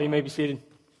You may be seated.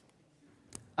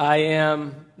 I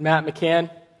am Matt McCann.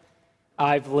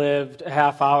 I've lived a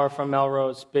half hour from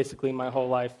Melrose basically my whole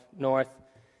life north.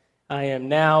 I am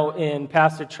now in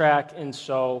pastor track, and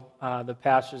so the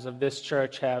pastors of this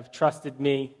church have trusted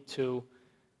me to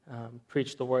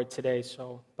preach the word today,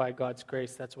 so by God's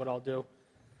grace, that's what I'll do.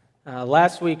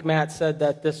 Last week, Matt said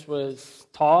that this was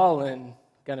tall and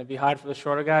going to be hard for the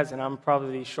shorter guys, and I'm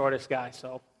probably the shortest guy,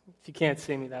 so if you can't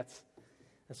see me, that's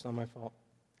not my fault.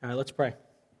 All right, let's pray.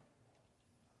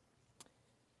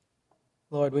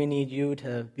 Lord, we need you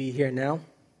to be here now.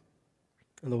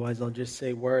 Otherwise, I'll just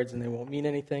say words and they won't mean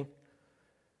anything.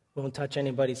 Won't touch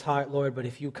anybody's heart, Lord, but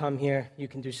if you come here, you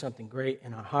can do something great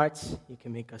in our hearts. You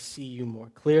can make us see you more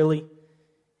clearly,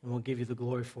 and we'll give you the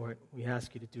glory for it. We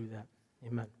ask you to do that.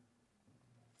 Amen.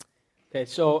 Okay,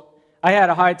 so I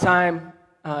had a hard time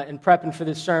in prepping for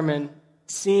this sermon,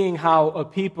 seeing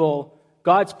how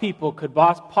God's people could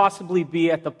possibly be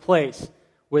at the place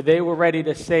where they were ready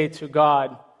to say to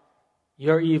God,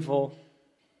 you're evil,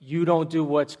 you don't do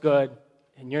what's good,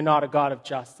 and you're not a God of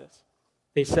justice.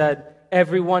 They said,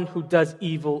 everyone who does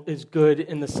evil is good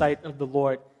in the sight of the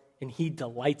Lord, and he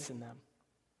delights in them.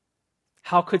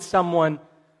 How could someone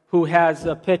who has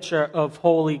a picture of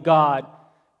holy God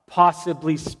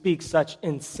possibly speak such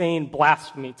insane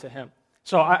blasphemy to him?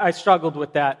 So I struggled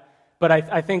with that, but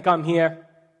I think I'm here.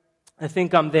 I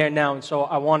think I'm there now, and so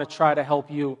I want to try to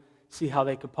help you see how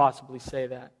they could possibly say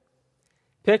that.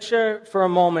 Picture for a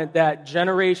moment that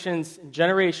generations and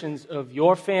generations of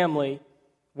your family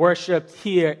worshipped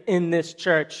here in this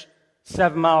church,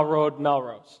 7 Mile Road,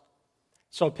 Melrose.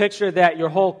 So picture that your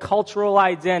whole cultural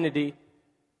identity,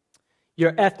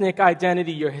 your ethnic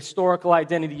identity, your historical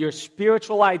identity, your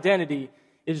spiritual identity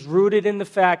is rooted in the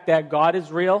fact that God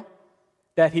is real,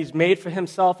 that he's made for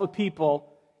himself a people,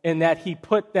 and that he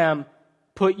put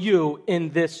you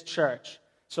in this church.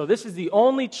 So this is the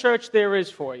only church there is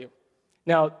for you.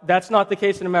 Now, that's not the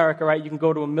case in America, right? You can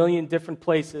go to a million different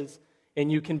places,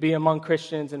 and you can be among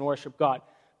Christians and worship God.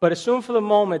 But assume for the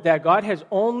moment that God has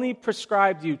only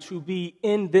prescribed you to be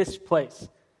in this place.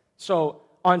 So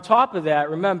on top of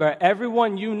that, remember,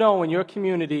 everyone you know in your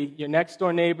community, your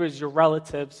next-door neighbors, your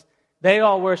relatives, they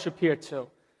all worship here too.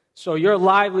 So your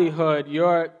livelihood,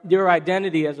 your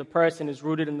identity as a person is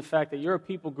rooted in the fact that you're a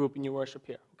people group and you worship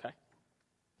here, okay?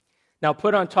 Now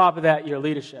put on top of that your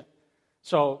leadership.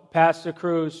 So Pastor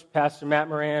Cruz, Pastor Matt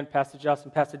Moran, Pastor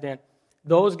Justin, Pastor Dan,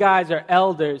 those guys are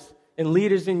elders and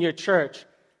leaders in your church,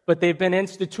 but they've been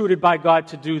instituted by God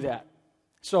to do that.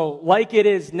 So like it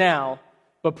is now,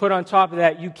 but put on top of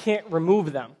that, you can't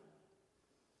remove them.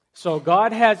 So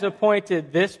God has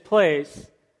appointed this place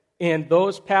and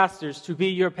those pastors to be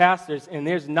your pastors, and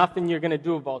there's nothing you're going to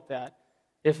do about that.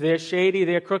 If they're shady,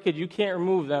 they're crooked, you can't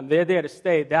remove them. They're there to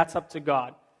stay. That's up to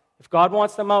God. If God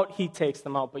wants them out, he takes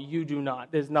them out, but you do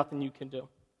not. There's nothing you can do.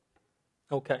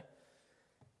 Okay.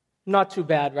 Not too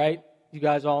bad, right? You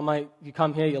guys you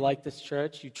come here, you like this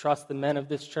church, you trust the men of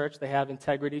this church, they have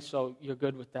integrity, so you're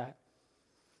good with that.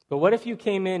 But what if you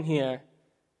came in here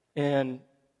and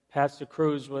Pastor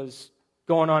Cruz was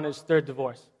going on his third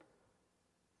divorce?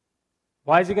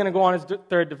 Why is he going to go on his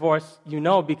third divorce? You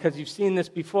know, because you've seen this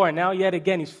before, and now yet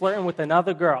again he's flirting with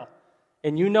another girl.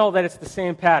 And you know that it's the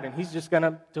same pattern. He's just going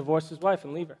to divorce his wife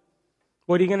and leave her.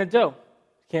 What are you going to do? You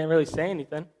can't really say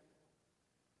anything.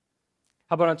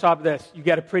 How about on top of this? You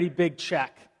get a pretty big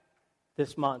check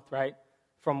this month, right?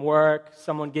 From work,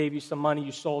 someone gave you some money,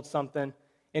 you sold something,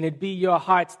 and it'd be your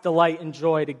heart's delight and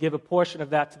joy to give a portion of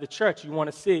that to the church. You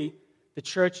want to see the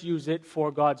church use it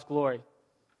for God's glory.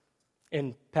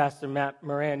 And Pastor Matt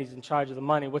Moran, he's in charge of the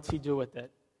money. What's he do with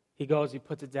it? He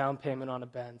puts a down payment on a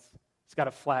Benz. He's got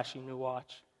a flashy new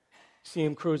watch. See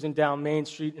him cruising down Main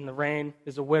Street in the rain.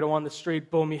 There's a widow on the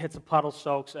street. Boom, he hits a puddle,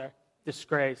 soaks her.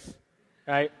 Disgrace,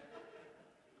 right?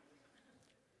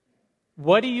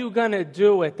 What are you going to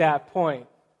do at that point?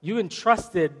 You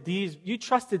trusted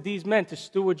these men to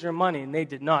steward your money, and they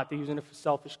did not. They're using it for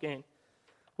selfish gain.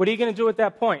 What are you going to do at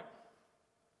that point?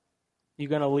 You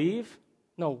going to leave?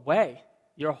 No way.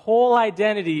 Your whole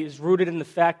identity is rooted in the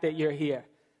fact that you're here.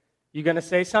 You going to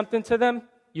say something to them?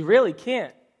 You really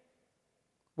can't.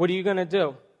 What are you going to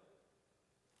do?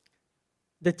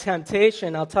 The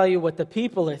temptation, I'll tell you what the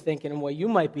people are thinking and what you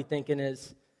might be thinking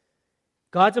is,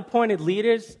 God's appointed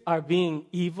leaders are being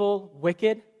evil,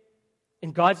 wicked,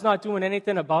 and God's not doing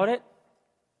anything about it.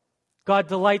 God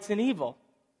delights in evil.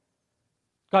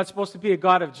 God's supposed to be a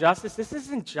God of justice. This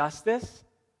isn't justice.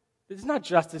 This is not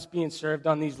justice being served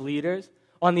on these leaders,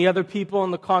 on the other people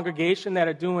in the congregation that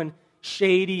are doing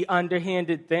shady,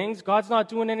 underhanded things. God's not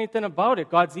doing anything about it.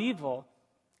 God's evil.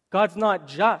 God's not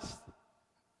just.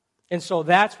 And so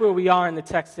that's where we are in the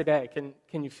text today.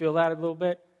 Can you feel that a little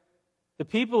bit? The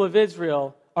people of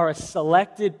Israel are a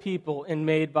selected people and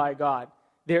made by God.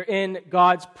 They're in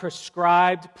God's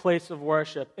prescribed place of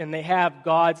worship, and they have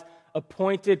God's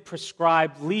appointed,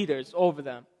 prescribed leaders over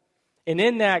them. And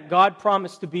in that, God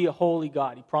promised to be a holy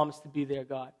God. He promised to be their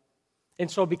God.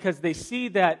 And so because they see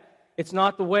that it's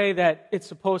not the way that it's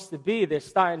supposed to be, they're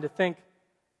starting to think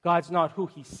God's not who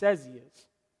he says he is.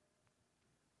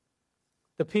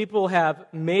 The people have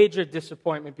major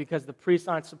disappointment because the priests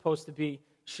aren't supposed to be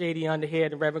shady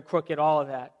underhand and Reverend Crooked, all of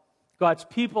that. God's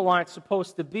people aren't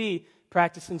supposed to be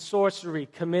practicing sorcery,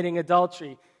 committing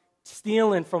adultery,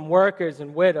 stealing from workers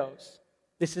and widows.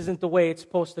 This isn't the way it's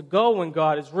supposed to go when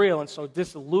God is real. And so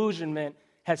disillusionment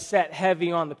has set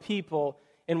heavy on the people,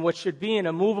 and what should be an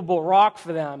immovable rock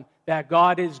for them, that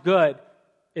God is good,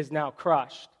 is now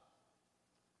crushed.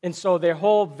 And so their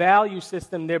whole value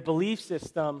system, their belief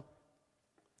system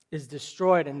is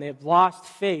destroyed, and they've lost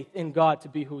faith in God to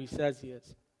be who he says he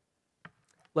is.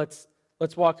 Let's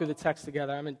walk through the text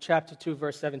together. I'm in chapter 2,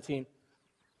 verse 17.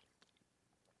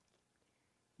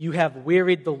 You have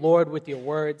wearied the Lord with your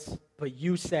words, but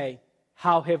you say,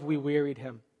 how have we wearied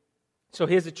him? So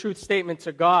here's a truth statement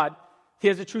to God.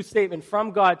 Here's a truth statement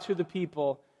from God to the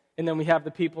people, and then we have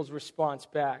the people's response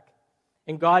back.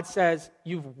 And God says,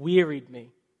 you've wearied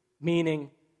me, meaning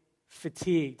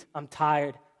fatigued, I'm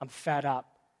tired, I'm fed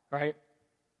up, right?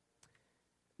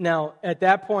 Now, at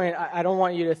that point, I don't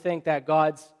want you to think that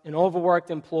God's an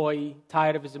overworked employee,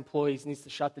 tired of his employees, needs to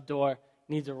shut the door,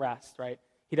 needs a rest, right?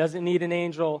 He doesn't need an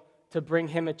angel to bring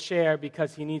him a chair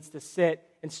because he needs to sit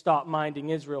and stop minding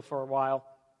Israel for a while.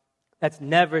 That's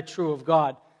never true of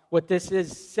God. What this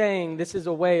is saying, this is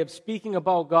a way of speaking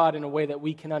about God in a way that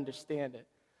we can understand it.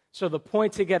 So the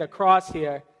point to get across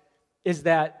here is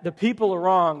that the people are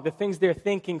wrong, the things they're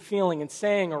thinking, feeling, and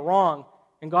saying are wrong,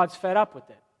 and God's fed up with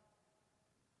it.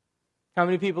 How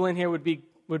many people in here would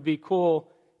be cool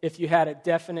if you had a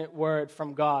definite word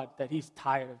from God that he's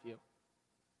tired of you?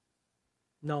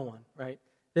 No one, right?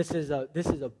 This is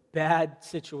a bad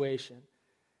situation.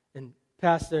 And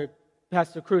Pastor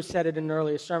Cruz said it in an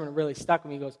earlier sermon, it really stuck with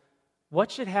me. He goes, what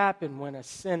should happen when a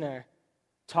sinner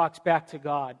talks back to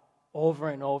God over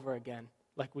and over again,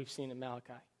 like we've seen in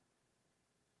Malachi?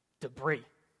 Debris,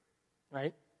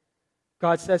 right?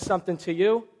 God says something to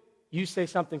you, you say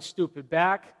something stupid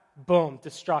back, boom,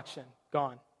 destruction,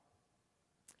 gone.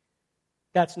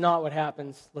 That's not what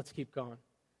happens. Let's keep going.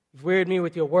 You've wearied me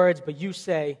with your words, but you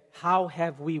say, how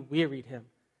have we wearied him?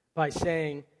 By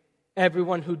saying,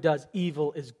 everyone who does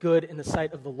evil is good in the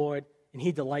sight of the Lord, and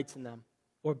he delights in them.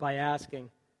 Or by asking,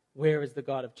 where is the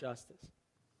God of justice?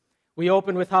 We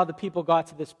opened with how the people got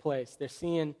to this place. They're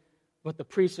seeing what the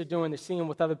priests are doing. They're seeing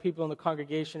what other people in the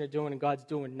congregation are doing, and God's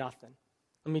doing nothing.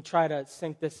 Let me try to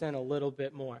sink this in a little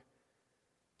bit more.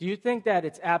 Do you think that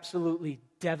it's absolutely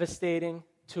devastating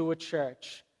to a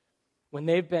church when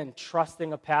they've been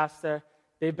trusting a pastor,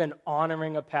 they've been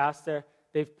honoring a pastor,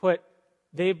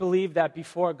 they believe that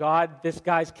before God, this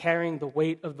guy's carrying the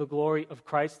weight of the glory of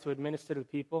Christ to administer to the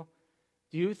people?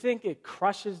 Do you think it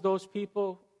crushes those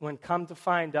people when come to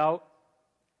find out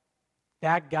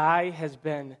that guy has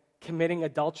been committing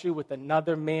adultery with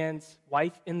another man's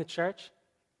wife in the church?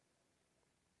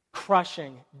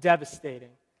 Crushing,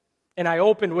 devastating. And I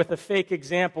opened with a fake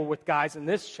example with guys in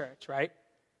this church, right?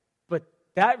 But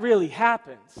that really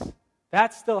happens.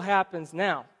 That still happens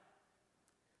now.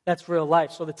 That's real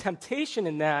life. So the temptation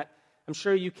in that, I'm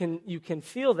sure you can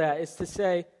feel that, is to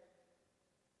say,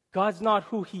 God's not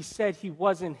who he said he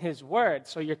was in his word.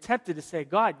 So you're tempted to say,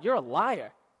 God, you're a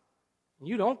liar. And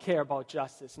you don't care about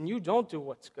justice, and you don't do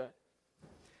what's good.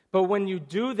 But when you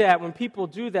do that, when people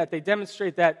do that, they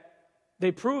demonstrate that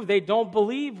they prove they don't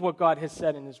believe what God has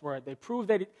said in his word. They prove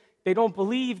that they don't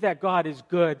believe that God is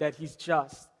good, that he's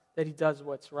just, that he does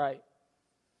what's right.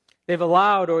 You've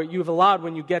allowed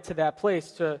when you get to that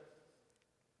place, to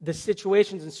the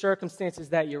situations and circumstances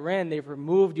that you're in, they've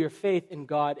removed your faith in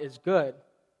God is good.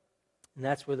 And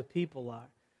that's where the people are.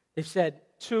 They've said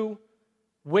two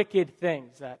wicked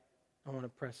things that I want to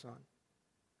press on.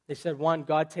 They said, one,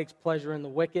 God takes pleasure in the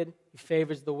wicked. He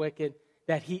favors the wicked.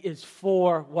 That he is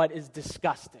for what is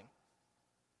disgusting.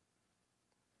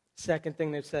 Second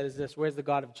thing they've said is this: where's the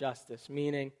God of justice?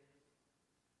 Meaning,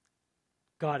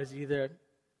 God is either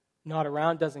not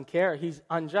around, doesn't care, or he's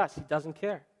unjust, he doesn't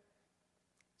care.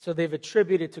 So they've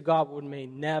attributed to God what may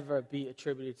never be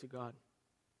attributed to God.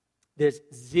 There's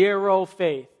zero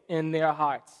faith in their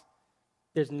hearts.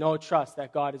 There's no trust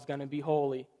that God is going to be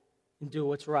holy and do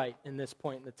what's right in this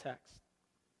point in the text.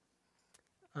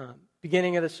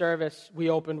 Beginning of the service, we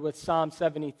opened with Psalm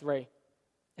 73.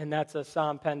 and that's a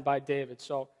psalm penned by David.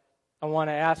 So I want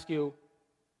to ask you,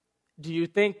 do you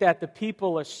think that the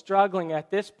people are struggling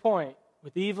at this point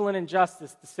with evil and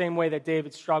injustice the same way that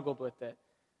David struggled with it?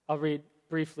 I'll read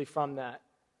briefly from that.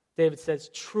 David says,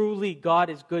 "Truly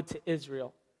God is good to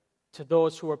Israel, to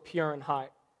those who are pure in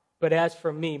heart. But as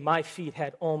for me, my feet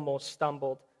had almost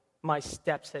stumbled. My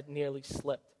steps had nearly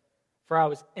slipped. For I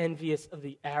was envious of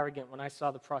the arrogant when I saw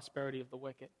the prosperity of the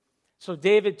wicked." So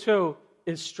David, too,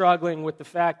 is struggling with the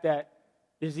fact that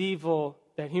there's evil,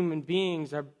 that human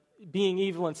beings are being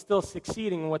evil and still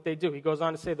succeeding in what they do. He goes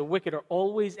on to say, the wicked are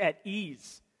always at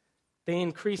ease. They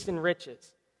increase in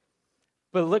riches.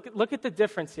 But look at the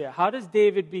difference here. How does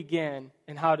David begin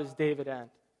and how does David end?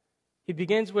 He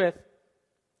begins with,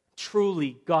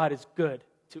 "Truly God is good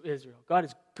to Israel." God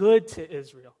is good to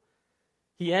Israel.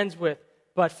 He ends with,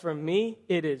 "But for me,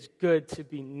 it is good to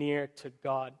be near to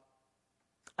God.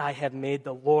 I have made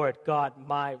the Lord God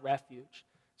my refuge."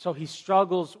 So he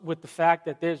struggles with the fact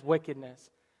that there's wickedness,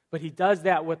 but he does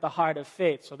that with the heart of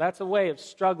faith. So that's a way of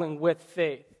struggling with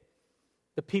faith.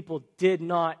 The people did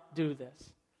not do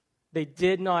this. They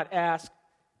did not ask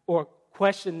or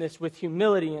question this with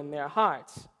humility in their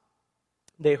hearts.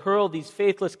 They hurled these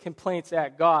faithless complaints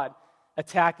at God,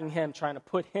 attacking him, trying to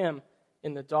put him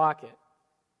in the docket.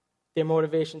 Their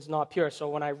motivation's not pure. So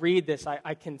when I read this,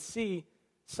 I can see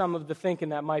some of the thinking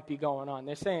that might be going on.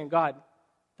 They're saying, God,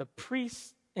 the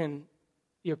priests and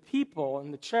your people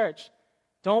in the church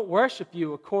don't worship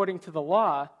you according to the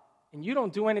law, and you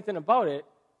don't do anything about it,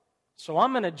 so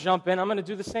I'm going to jump in, I'm going to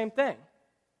do the same thing.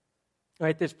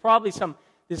 Right? There's probably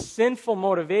there's sinful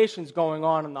motivations going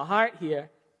on in the heart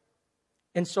here,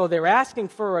 and so they're asking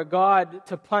for God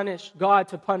to punish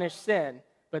sin,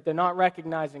 but they're not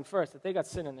recognizing first that they got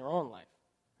sin in their own life.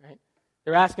 Right?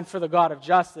 They're asking for the God of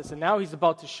justice, and now he's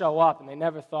about to show up, and they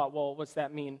never thought, well, what's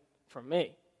that mean for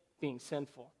me, being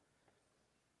sinful?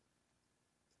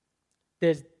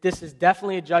 This is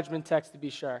definitely a judgment text, to be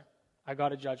sure. I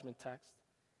got a judgment text.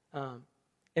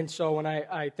 And so when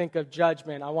I think of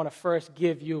judgment, I want to first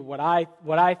give you what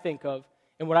I think of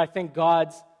and what I think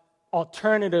God's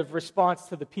alternative response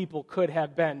to the people could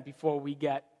have been before we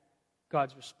get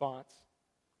God's response.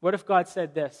 What if God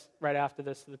said this right after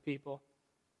this to the people?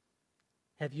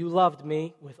 "Have you loved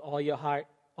me with all your heart,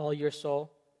 all your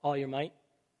soul, all your might?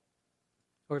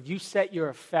 Or have you set your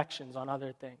affections on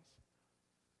other things?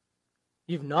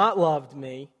 You've not loved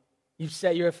me. You've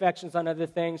set your affections on other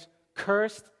things.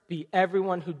 Cursed be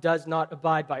everyone who does not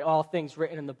abide by all things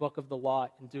written in the book of the law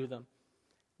and do them."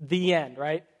 The end,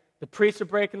 right? The priests are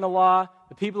breaking the law.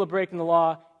 The people are breaking the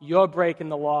law. You're breaking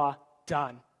the law.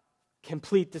 Done.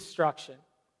 Complete destruction.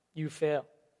 You fail.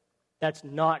 That's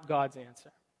not God's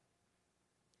answer.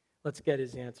 Let's get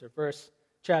his answer.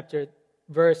 Chapter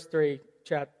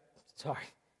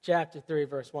 3,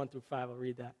 verse 1 through 5. I'll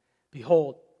read that.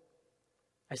 "Behold,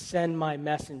 I send my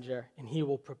messenger, and he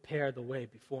will prepare the way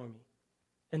before me.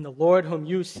 And the Lord whom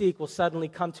you seek will suddenly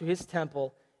come to his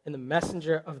temple, and the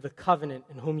messenger of the covenant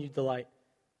in whom you delight.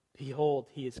 Behold,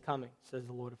 he is coming, says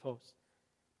the Lord of hosts.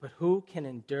 But who can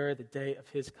endure the day of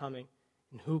his coming,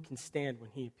 and who can stand when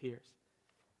he appears?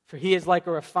 For he is like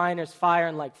a refiner's fire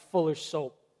and like fuller's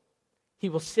soap. He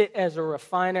will sit as a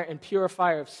refiner and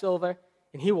purifier of silver,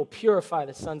 and he will purify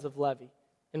the sons of Levi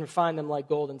and refine them like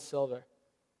gold and silver.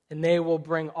 And they will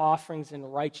bring offerings in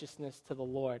righteousness to the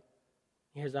Lord."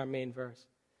 Here's our main verse.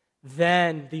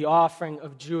 "Then the offering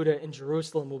of Judah and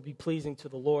Jerusalem will be pleasing to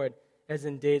the Lord, as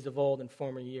in days of old and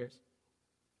former years.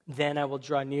 Then I will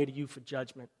draw near to you for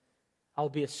judgment. I will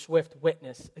be a swift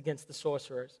witness against the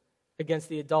sorcerers, against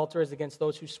the adulterers, against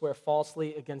those who swear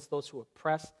falsely, against those who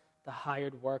oppress the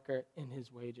hired worker in his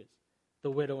wages,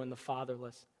 the widow and the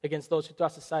fatherless, against those who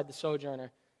thrust aside the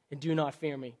sojourner and do not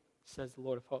fear me, says the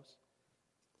Lord of hosts."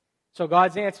 So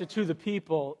God's answer to the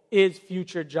people is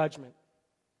future judgment.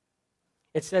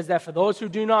 It says that for those who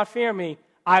do not fear me,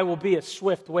 I will be a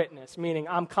swift witness, meaning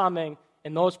I'm coming,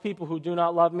 and those people who do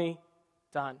not love me,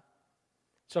 done.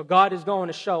 So God is going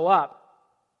to show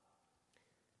up,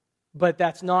 but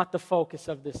that's not the focus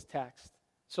of this text.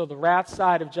 So the wrath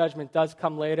side of judgment does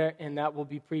come later, and that will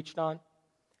be preached on.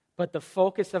 But the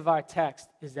focus of our text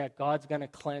is that God's going to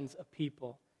cleanse a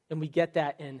people. And we get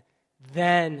that in,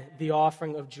 "Then the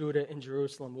offering of Judah and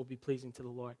Jerusalem will be pleasing to the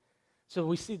Lord." So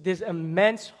we see there's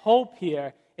immense hope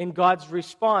here in God's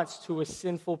response to a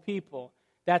sinful people.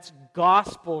 That's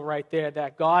gospel right there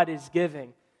that God is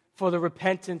giving for the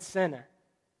repentant sinner.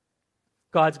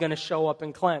 God's going to show up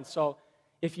and cleanse. So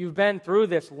if you've been through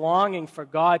this longing for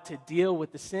God to deal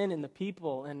with the sin in the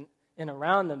people and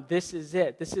around them, this is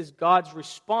it. This is God's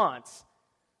response,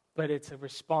 but it's a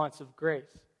response of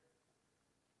grace.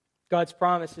 God's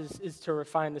promise is to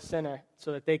refine the sinner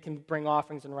so that they can bring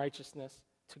offerings in righteousness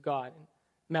to God. And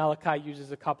Malachi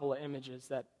uses a couple of images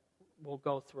that we'll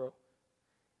go through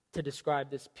to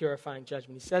describe this purifying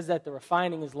judgment. He says that the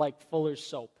refining is like fuller's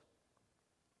soap.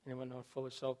 Anyone know what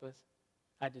fuller's soap is?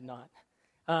 I did not.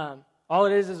 All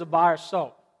it is a bar of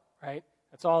soap, right?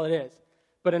 That's all it is.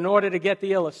 But in order to get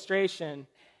the illustration,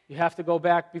 you have to go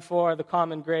back before the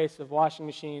common grace of washing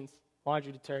machines,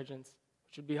 laundry detergents,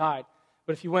 which would be hard.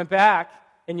 But if you went back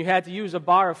and you had to use a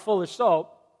bar of fuller's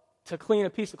soap to clean a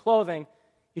piece of clothing,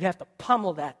 you'd have to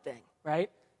pummel that thing, right?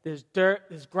 There's dirt,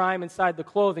 there's grime inside the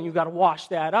clothing. You've got to wash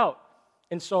that out.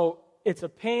 And so it's a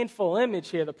painful image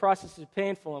here. The process is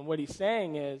painful. And what he's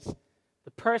saying is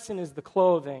the person is the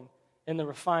clothing and the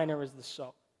refiner is the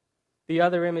soap. The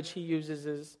other image he uses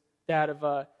is that of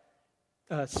a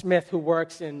smith who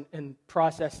works in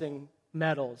processing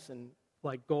metals and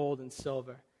like gold and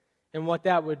silver. And what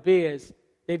that would be is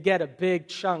they'd get a big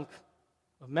chunk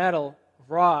of metal,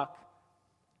 rock,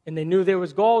 and they knew there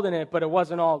was gold in it, but it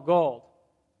wasn't all gold.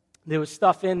 There was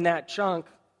stuff in that chunk,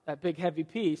 that big heavy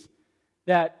piece,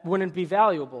 that wouldn't be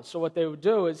valuable. So what they would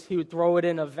do is he would throw it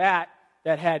in a vat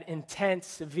that had intense,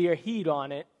 severe heat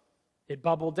on it. It'd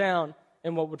bubble down,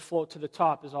 and what would float to the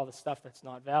top is all the stuff that's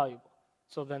not valuable.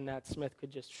 So then that smith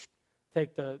could just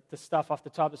take the stuff off the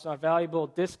top that's not valuable,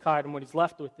 discard, and what he's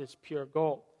left with is pure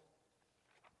gold.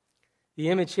 The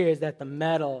image here is that the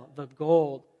metal, the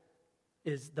gold,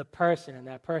 is the person, and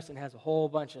that person has a whole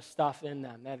bunch of stuff in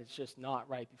them that is just not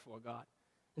right before God.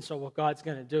 And so what God's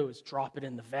going to do is drop it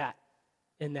in the vat,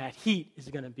 and that heat is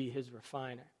going to be his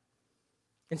refiner.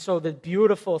 And so the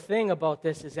beautiful thing about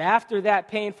this is after that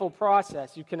painful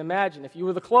process, you can imagine if you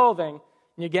were the clothing and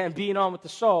you're getting beaten on with the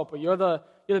soap, or you're the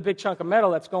big chunk of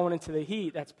metal that's going into the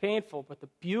heat, that's painful. But the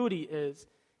beauty is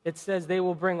it says they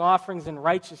will bring offerings in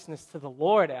righteousness to the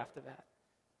Lord after that.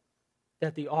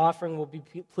 That the offering will be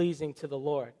pleasing to the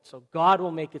Lord. So God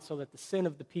will make it so that the sin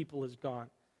of the people is gone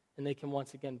and they can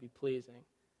once again be pleasing.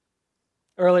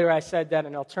 Earlier I said that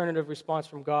an alternative response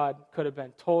from God could have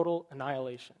been total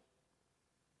annihilation.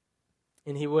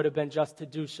 And he would have been just to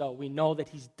do so. We know that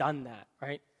he's done that,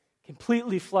 right?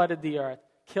 Completely flooded the earth,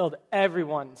 killed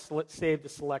everyone, saved the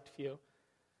select few.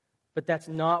 But that's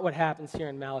not what happens here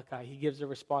in Malachi. He gives a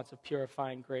response of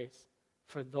purifying grace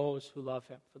for those who love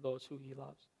him, for those who he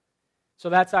loves. So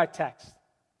that's our text.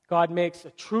 God makes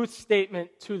a truth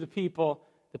statement to the people.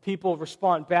 The people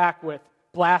respond back with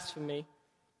blasphemy.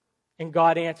 And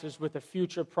God answers with a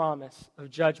future promise of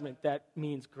judgment that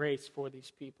means grace for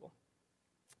these people.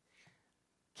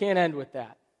 Can't end with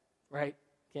that, right?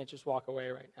 Can't just walk away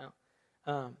right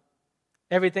now.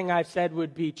 Everything I've said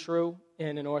would be true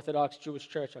in an Orthodox Jewish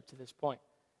church up to this point,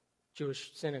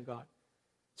 Jewish synagogue.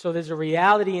 So there's a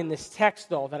reality in this text,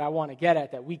 though, that I want to get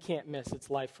at that we can't miss. It's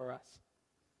life for us.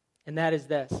 And that is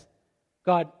this.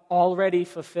 God already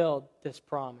fulfilled this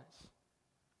promise.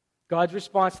 God's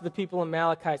response to the people in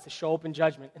Malachi is to show open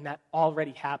judgment, and that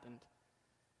already happened.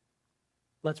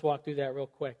 Let's walk through that real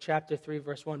quick. Chapter 3,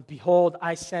 verse 1. Behold,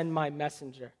 I send my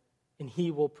messenger, and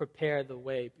he will prepare the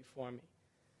way before me.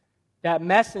 That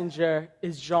messenger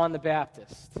is John the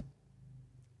Baptist.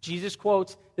 Jesus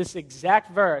quotes this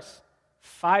exact verse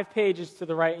 5 pages to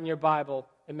the right in your Bible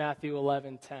in Matthew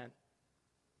 11:10.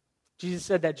 Jesus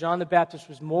said that John the Baptist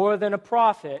was more than a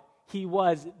prophet. He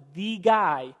was the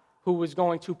guy who was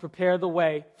going to prepare the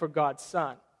way for God's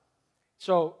Son.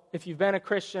 So if you've been a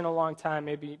Christian a long time,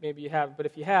 maybe you haven't, but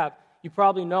if you have, you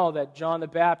probably know that John the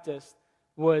Baptist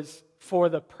was for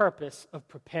the purpose of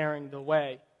preparing the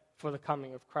way for the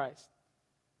coming of Christ.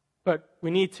 But we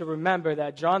need to remember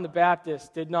that John the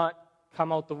Baptist did not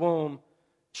come out the womb,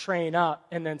 train up,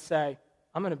 and then say,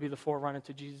 I'm going to be the forerunner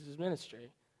to Jesus'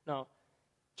 ministry. No.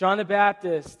 John the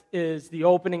Baptist is the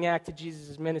opening act to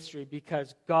Jesus' ministry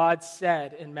because God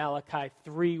said in Malachi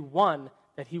 3:1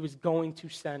 that he was going to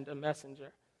send a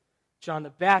messenger. John the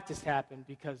Baptist happened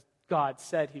because God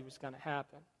said he was going to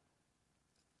happen.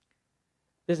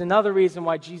 There's another reason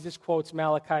why Jesus quotes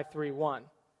Malachi 3:1.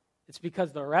 It's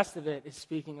because the rest of it is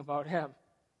speaking about him.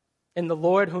 And the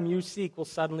Lord whom you seek will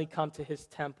suddenly come to his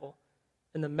temple,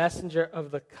 and the messenger of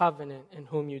the covenant in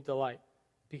whom you delight.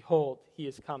 Behold, he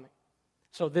is coming.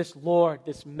 So this Lord,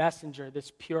 this messenger,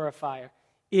 this purifier,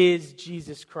 is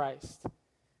Jesus Christ.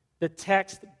 The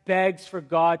text begs for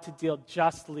God to deal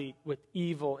justly with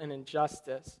evil and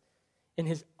injustice. And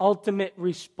his ultimate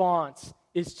response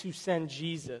is to send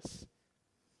Jesus.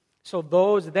 So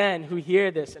those then who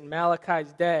hear this in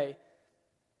Malachi's day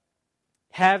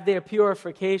have their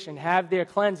purification, have their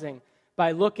cleansing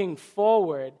by looking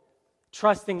forward,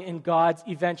 trusting in God's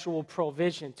eventual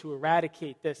provision to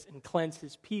eradicate this and cleanse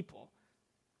his people.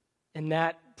 And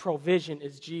that provision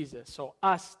is Jesus. So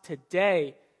us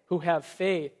today who have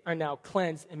faith are now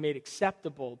cleansed and made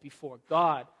acceptable before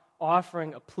God,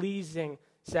 offering a pleasing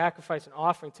sacrifice and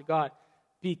offering to God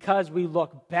because we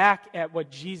look back at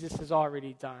what Jesus has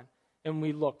already done and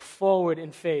we look forward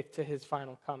in faith to his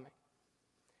final coming.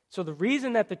 So the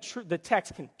reason that the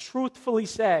text can truthfully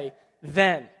say,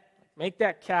 then, make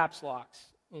that caps locks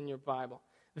in your Bible,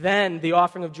 then the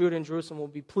offering of Judah and Jerusalem will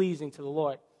be pleasing to the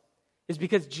Lord, is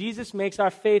because Jesus makes our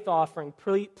faith offering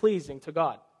pleasing to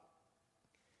God.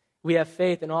 We have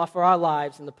faith and offer our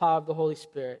lives in the power of the Holy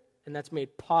Spirit, and that's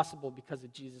made possible because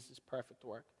of Jesus' perfect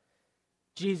work.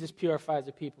 Jesus purifies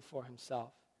the people for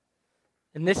himself.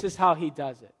 And this is how he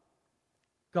does it.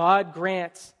 God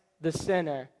grants the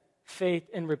sinner faith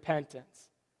and repentance,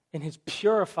 and his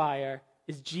purifier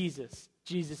is Jesus.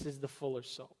 Jesus is the fuller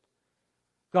soap.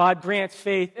 God grants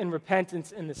faith and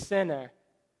repentance in the sinner,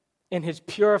 and his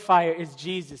purifier is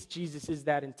Jesus. Jesus is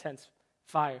that intense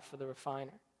fire for the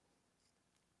refiner.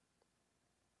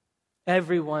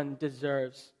 Everyone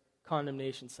deserves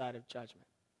condemnation side of judgment.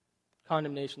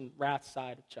 Condemnation, wrath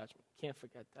side of judgment. Can't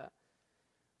forget that.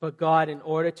 But God, in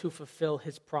order to fulfill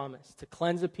his promise, to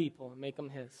cleanse the people and make them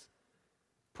his,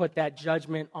 put that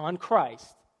judgment on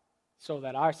Christ so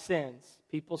that our sins,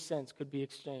 people's sins, could be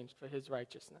exchanged for his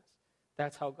righteousness.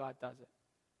 That's how God does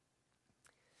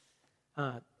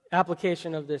it.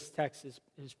 Application of this text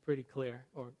is pretty clear,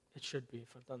 or it should be if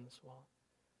I've done this well.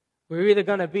 We're either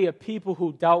going to be a people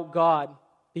who doubt God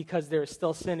because there is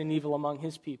still sin and evil among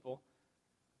his people,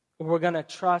 or we're going to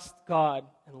trust God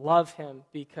and love him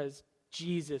because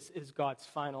Jesus is God's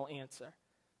final answer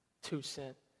to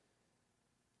sin.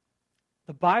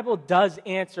 The Bible does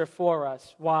answer for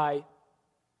us why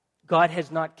God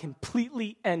has not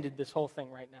completely ended this whole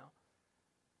thing right now.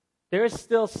 There is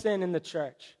still sin in the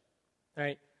church,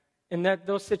 right? In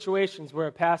those situations where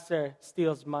a pastor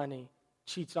steals money,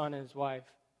 cheats on his wife,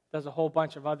 does a whole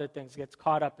bunch of other things, gets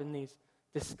caught up in these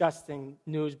disgusting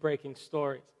news-breaking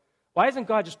stories. Why isn't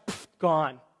God just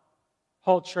gone?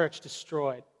 Whole church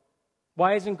destroyed.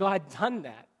 Why hasn't God done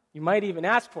that? You might even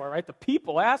ask for it, right? The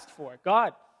people asked for it.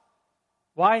 God,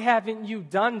 why haven't you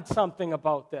done something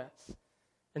about this?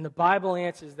 And the Bible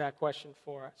answers that question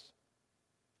for us.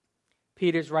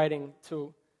 Peter's writing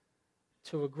to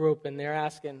a group, and they're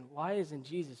asking, why isn't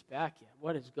Jesus back yet?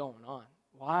 What is going on?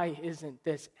 Why isn't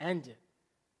this ended?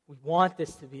 We want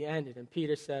this to be ended. And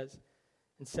Peter says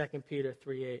in 2 Peter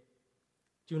 3:8,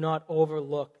 do not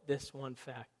overlook this one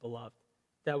fact, beloved,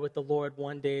 that with the Lord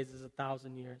 1 day is as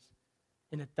 1,000 years,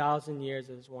 and 1,000 years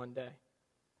is 1 day.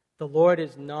 The Lord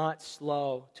is not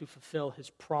slow to fulfill his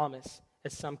promise,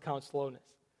 as some count slowness,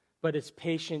 but is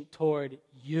patient toward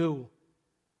you,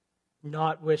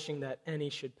 not wishing that any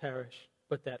should perish,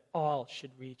 but that all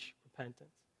should reach repentance.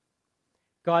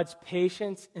 God's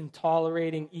patience in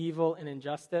tolerating evil and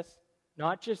injustice,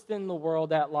 not just in the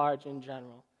world at large in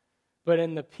general, but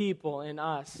in the people, in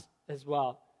us as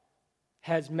well,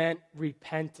 has meant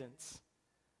repentance.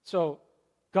 So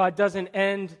God doesn't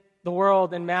end the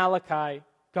world in Malachi.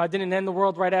 God didn't end the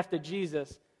world right after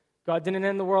Jesus. God didn't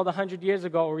end the world 100 years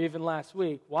ago or even last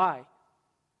week. Why?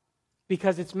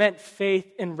 Because it's meant faith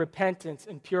and repentance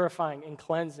and purifying and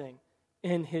cleansing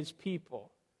in his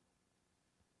people.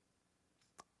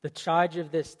 The charge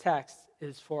of this text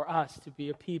is for us to be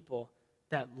a people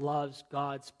that loves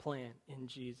God's plan in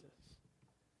Jesus.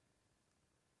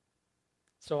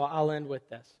 So I'll end with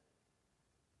this.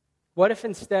 What if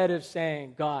instead of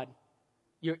saying, God,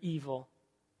 you're evil,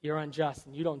 you're unjust,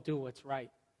 and you don't do what's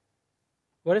right,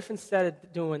 what if instead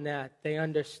of doing that, they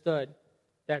understood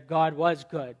that God was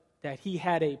good, that he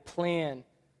had a plan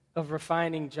of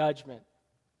refining judgment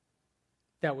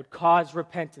that would cause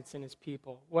repentance in his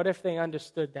people? What if they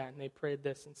understood that and they prayed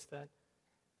this instead?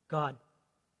 God,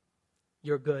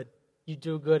 you're good. You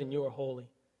do good and you are holy.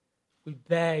 We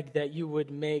beg that you would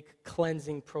make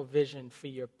cleansing provision for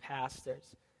your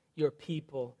pastors, your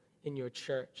people in your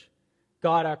church.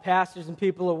 God, our pastors and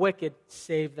people are wicked.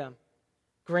 Save them.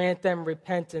 Grant them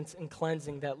repentance and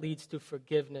cleansing that leads to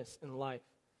forgiveness in life.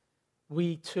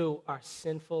 We too are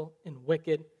sinful and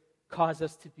wicked. Cause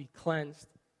us to be cleansed,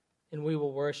 and we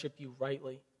will worship you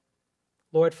rightly.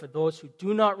 Lord, for those who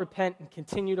do not repent and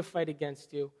continue to fight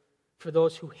against you, for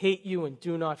those who hate you and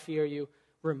do not fear you,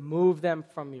 remove them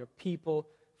from your people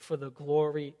for the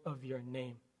glory of your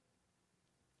name.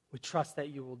 We trust that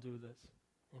you will do this.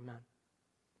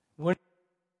 Amen.